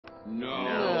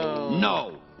No.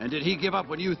 No. And did he give up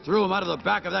when you threw him out of the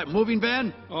back of that moving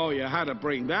van? Oh, you had to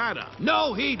bring that up.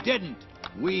 No, he didn't.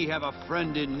 We have a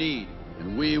friend in need,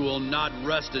 and we will not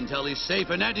rest until he's safe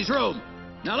in Auntie's room.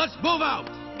 Now let's move out.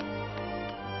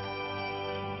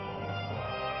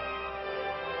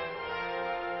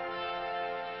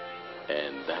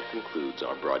 And that concludes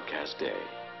our broadcast day.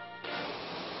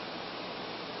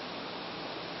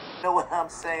 Know what I'm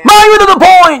saying? Right to the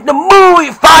point! The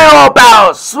movie final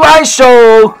about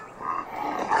Slideshow!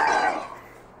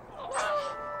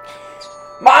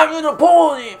 Mario the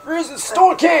Pony versus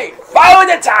Store King!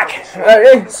 Final attack!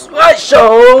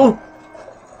 Slideshow!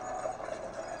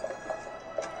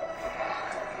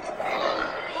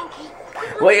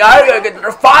 We are gonna get to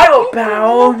the final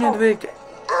battle!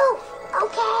 Oh,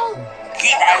 okay.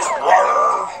 Guys,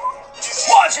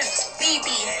 watch it,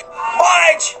 baby.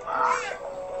 Marge!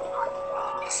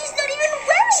 She's not even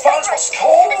wearing SpongeBob's them.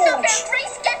 cold. It's not fair.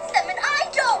 Grace gets them and I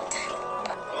don't.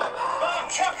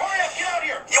 Chap, hurry up, get out of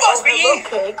here. You must be.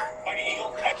 Okay.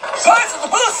 Birds of the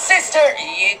Boost, sister. Are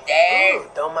you there? Ooh,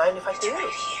 don't mind if I do.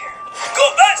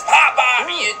 Good lunch, Papa.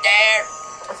 Are you there?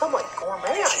 I sound like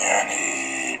gourmet.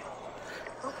 Jenny.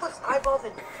 Who puts eyeballs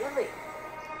in Philly?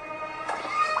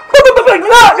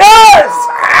 Yes!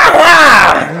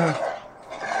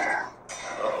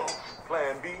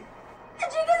 Plan B. The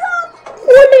jig is up.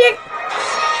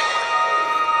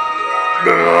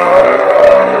 Come on.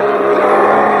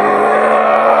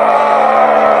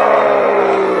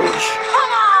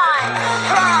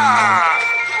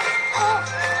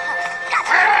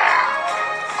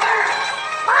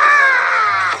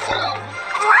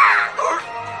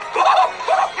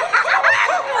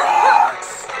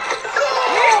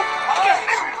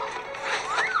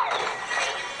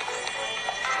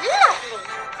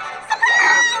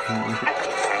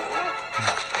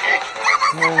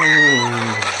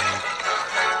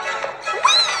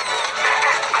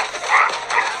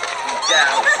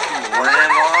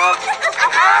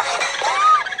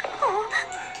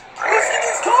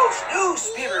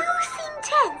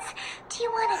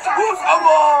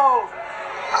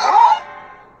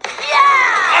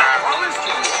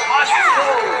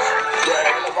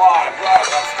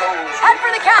 Head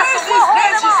for the castle. We'll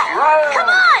hold them off. Come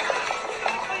on.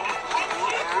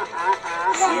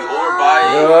 See or buy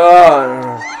it.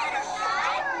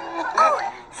 Oh,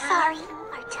 sorry.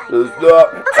 Our time.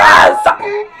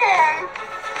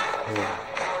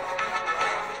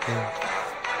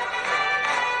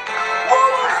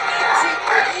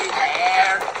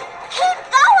 Keep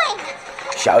going.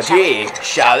 小鸡，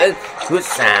小人 good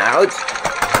sound。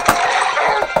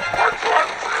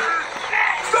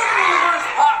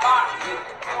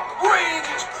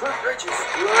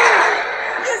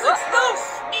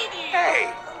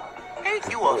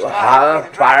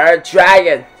 Fire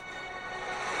dragon.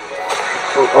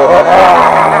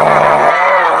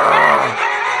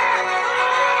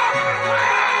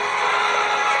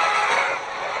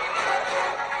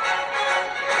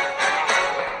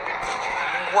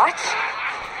 What?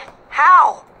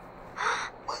 How?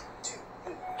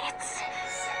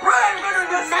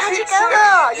 It's magic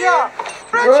elbow. Yeah.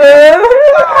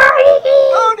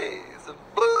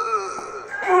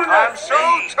 I'm so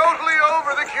totally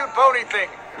over the cute pony thing.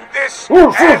 This No!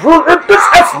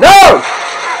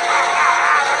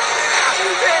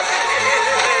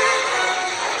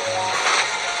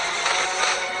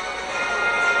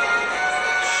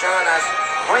 Shauna's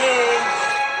queen.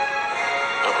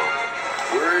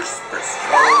 Where's the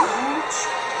Scrooge?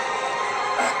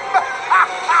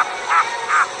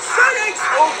 Sonics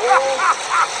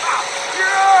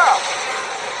yeah!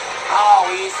 Oh,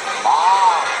 he's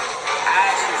mom.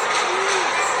 Ashes,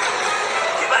 cheese.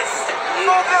 Give my sister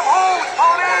Move them holes,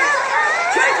 pony!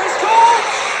 Take his gold!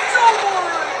 Don't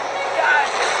worry!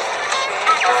 Guys!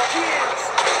 Kids!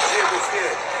 Jiggle's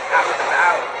here. Out with the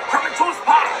barrel. Coming to his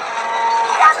pot!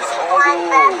 Got me flying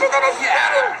faster than a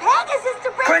speeding Pegasus to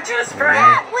break Quentin's through friend.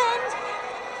 that wind.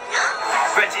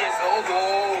 Quentin's old.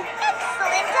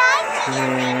 Excellent idea.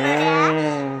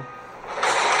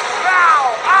 Now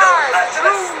I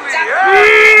truly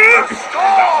am the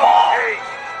Storm King!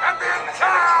 And then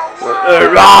town!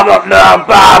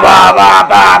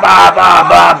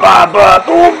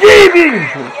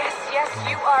 Yes,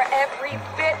 you are every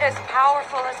bit as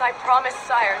powerful as I promised,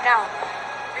 sire. Now,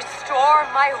 restore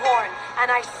my horn, and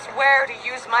I swear to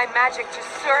use my magic to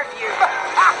serve you.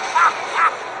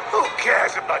 Who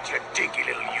cares about your dinky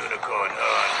little unicorn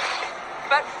horn?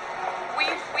 But we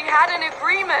had an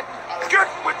agreement. Get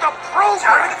with the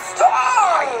program!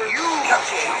 Star! You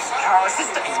Cupcakes, our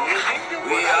sister is music.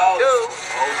 We all do.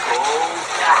 Oh, oh.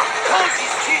 啊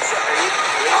Cozy's teacher,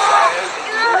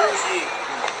 music.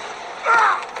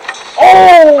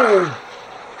 Oh!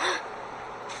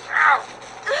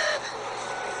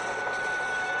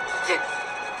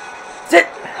 Sit!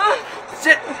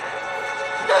 Sit!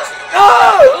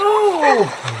 Oh!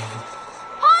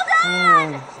 Hold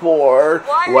on! Poor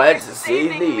Why are went you to see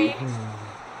saving me. me?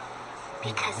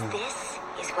 Because this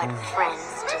is what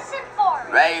friends do. Listen for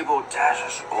it. Rainbow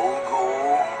Dashers, old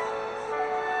goal.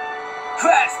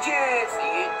 Crash kids,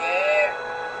 you there?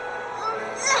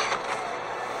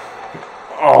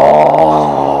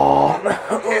 Oh,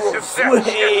 It's a sweet.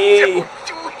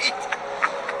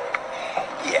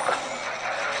 Yeah.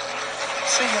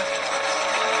 See ya.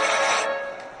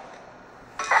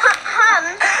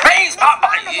 Hey, Papa,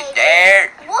 you there?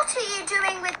 What are you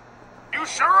doing with... You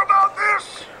sure about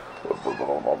this?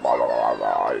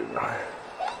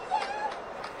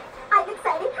 I'm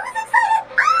excited. Who's excited?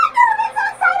 Oh, no, I'm so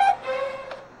excited!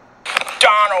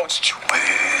 Donald's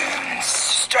twin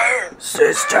sister.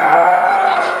 Sister.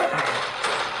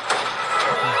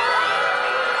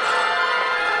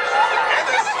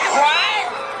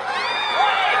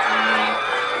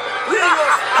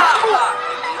 Leo's Papa!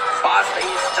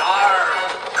 Phosphate Star!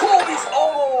 Kobe's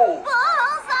Omo!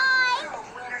 Bullseye!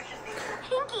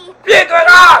 Pinky! Pick it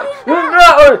up!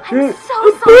 I'm so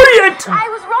sorry. Brilliant! I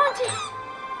was wrong to...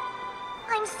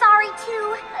 I'm sorry,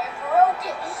 too.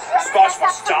 Squash my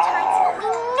star! We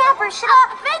never should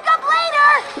have... make up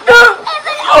later! Isn't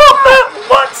it Oh,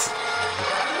 what?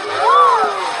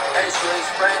 Ezra's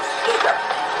friends, either.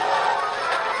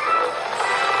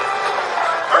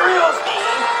 Ariel's me!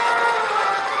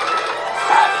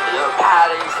 Happy little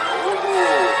patties, ooh!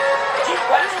 Deep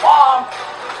West Bomb!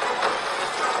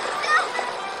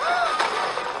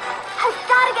 I've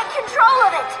got to get control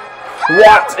of it!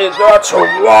 What is that to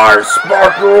war,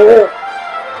 Sparkle?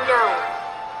 No.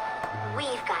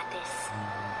 We've got this.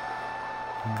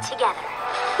 Together.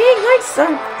 He likes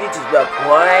some bitches the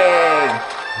plane.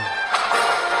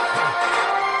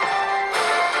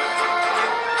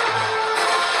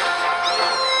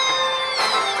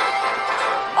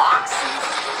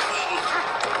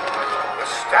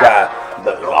 That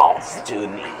belongs to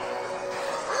me.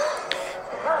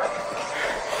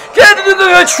 Get into the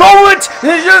control it!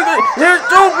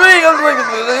 Don't be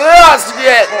lost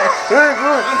yet!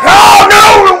 Oh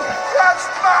no! That's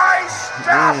my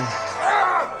stuff.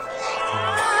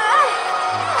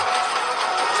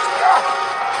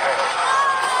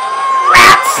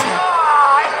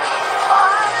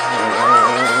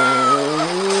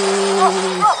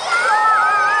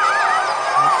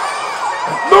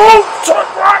 No! Turn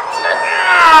right!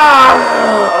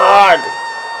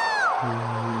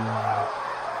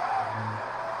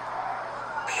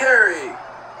 Carrie!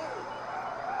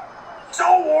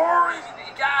 Don't worry,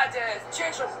 you got this.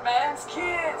 Ginger man's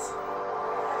kids.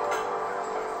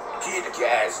 Kid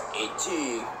Gas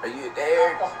 18, are you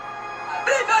there?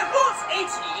 Big Bad Wolf's 18,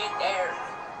 you there?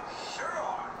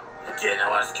 Sure. The kid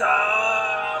was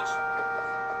coach.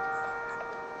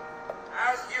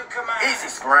 As you command. Easy,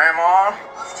 Grandma.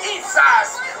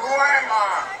 Jesus, Grandma.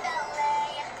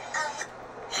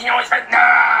 He always said no.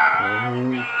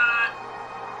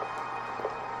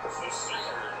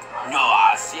 No,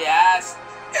 yes.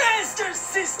 Sister,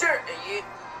 sister. Are you?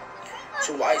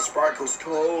 So why Sparkle's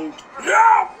cold?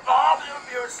 No, Bob,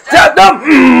 you're Tell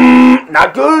them!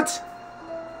 Not good.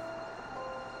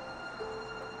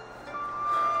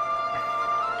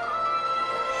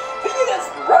 Penis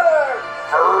bird.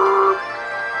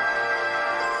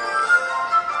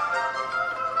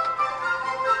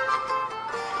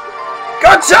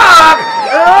 Good job!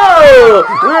 Oh,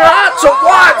 that's a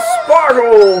white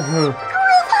Sparkle.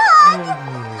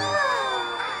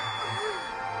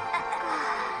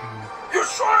 You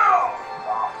sure?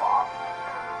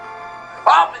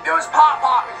 Pop, goes Pop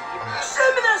Pop.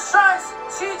 Send me the signs,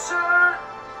 teacher.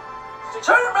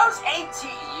 Turbo's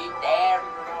 18 there.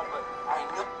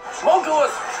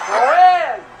 Smokeless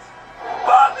friends.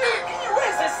 Bobby, can you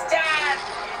raise the stand?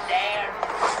 There.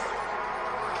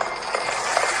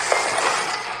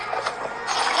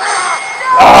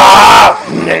 Ah!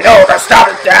 No, that's not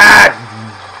it, Dad!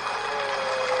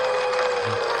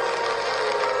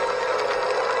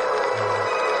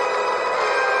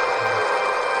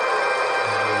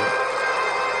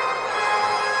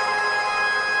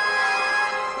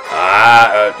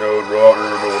 I don't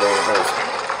know.